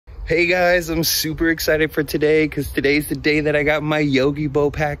Hey guys, I'm super excited for today because today's the day that I got my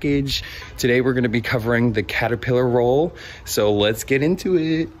Yogibo package. Today we're going to be covering the Caterpillar Roll, so let's get into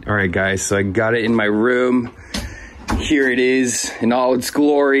it. All right guys, so I got it in my room. Here it is in all its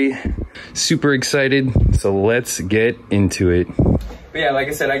glory. Super excited, so let's get into it. But yeah, like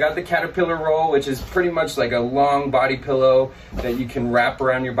I said, I got the Caterpillar Roll, which is pretty much like a long body pillow that you can wrap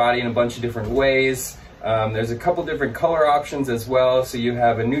around your body in a bunch of different ways. There's a couple different color options as well. So you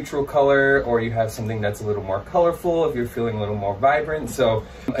have a neutral color, or you have something that's a little more colorful if you're feeling a little more vibrant. So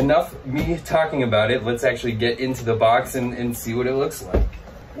enough me talking about it. Let's actually get into the box and see what it looks like.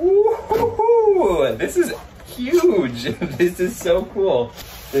 Woo-hoo-hoo! This is huge. This is so cool.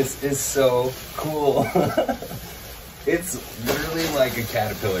 This is so cool. It's literally like a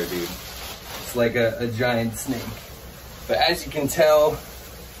caterpillar, dude. It's like a giant snake. But as you can tell,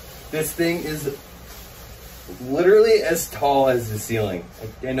 this thing is literally as tall as the ceiling.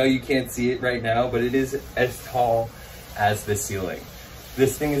 I know you can't see it right now, but it is as tall as the ceiling.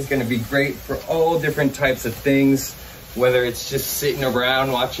 This thing is going to be great for all different types of things, whether it's just sitting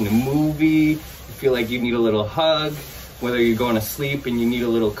around watching a movie, you feel like you need a little hug, whether you're going to sleep and you need a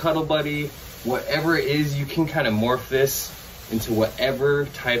little cuddle buddy, whatever it is, you can kind of morph this into whatever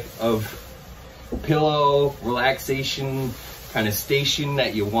type of pillow, relaxation, kind of station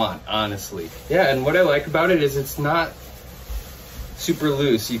that you want, honestly. Yeah, and what I like about it is it's not super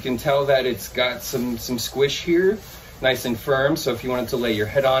loose. You can tell that it's got some squish here, nice and firm. So if you wanted to lay your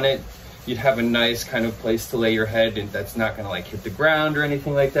head on it, you'd have a nice kind of place to lay your head, and that's not gonna like hit the ground or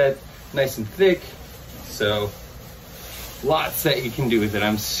anything like that. Nice and thick. So lots that you can do with it.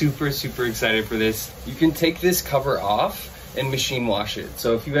 I'm super excited for this. You can take this cover off and machine wash it.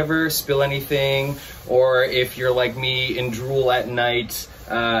 So if you ever spill anything, or if you're like me and drool at night,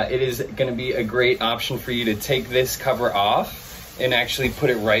 it is gonna be a great option for you to take this cover off and actually put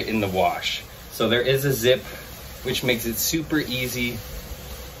it right in the wash. So there is a zip, which makes it super easy. You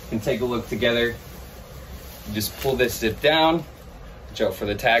can take a look together. You just pull this zip down, watch out for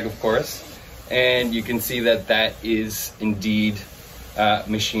the tag, of course, and you can see that that is indeed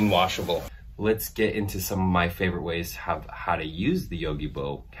machine washable. Let's get into some of my favorite ways how to use the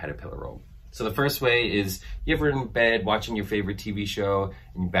Yogibo Caterpillar Roll. So the first way is, you ever in bed watching your favorite TV show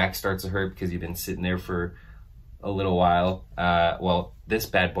and your back starts to hurt because you've been sitting there for a little while? Well, this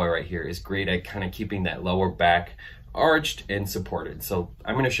bad boy right here is great at kind of keeping that lower back arched and supported. So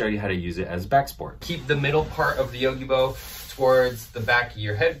I'm going to show you how to use it as back support. Keep the middle part of the Yogibo towards the back of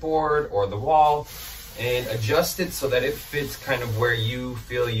your headboard or the wall, and adjust it so that it fits kind of where you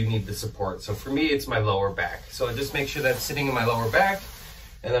feel you need the support. So for me, it's my lower back. So I just make sure that's sitting in my lower back.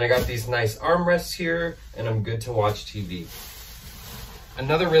 And then I got these nice armrests here, and I'm good to watch TV.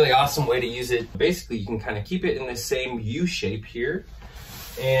 Another really awesome way to use it, basically you can kind of keep it in the same U shape here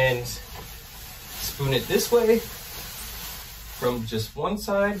and spoon it this way from just one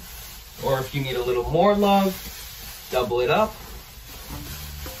side. Or if you need a little more love, double it up,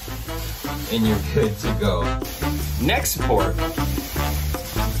 and you're good to go. Neck support.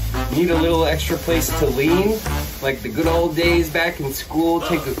 Need a little extra place to lean, like the good old days back in school.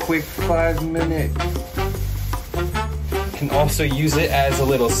 Take a quick 5-minute. You can also use it as a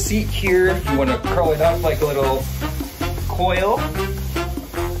little seat here. If you want to curl it up like a little coil,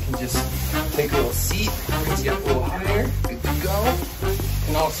 you can just take a little seat, brings you up a little higher, good to go. You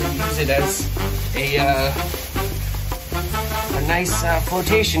can also use it as a nice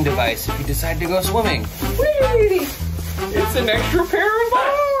flotation device if you decide to go swimming. Whee! It's an extra pair of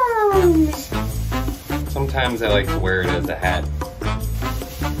arms! Sometimes I like to wear it as a hat.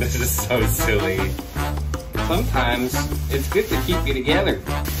 This is so silly. Sometimes it's good to keep you together.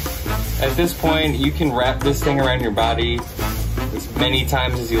 At this point, you can wrap this thing around your body as many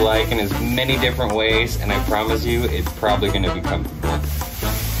times as you like in as many different ways, and I promise you, it's probably going to be comfortable.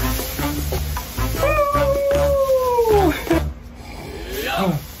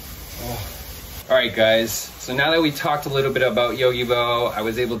 Alright guys, so now that we talked a little bit about Yogibo, I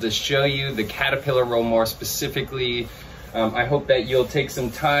was able to show you the Caterpillar Roll more specifically. I hope that you'll take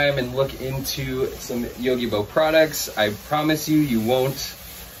some time and look into some Yogibo products. I promise you, you won't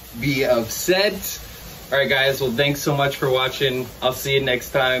be upset. Alright guys, well thanks so much for watching. I'll see you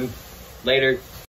next time. Later.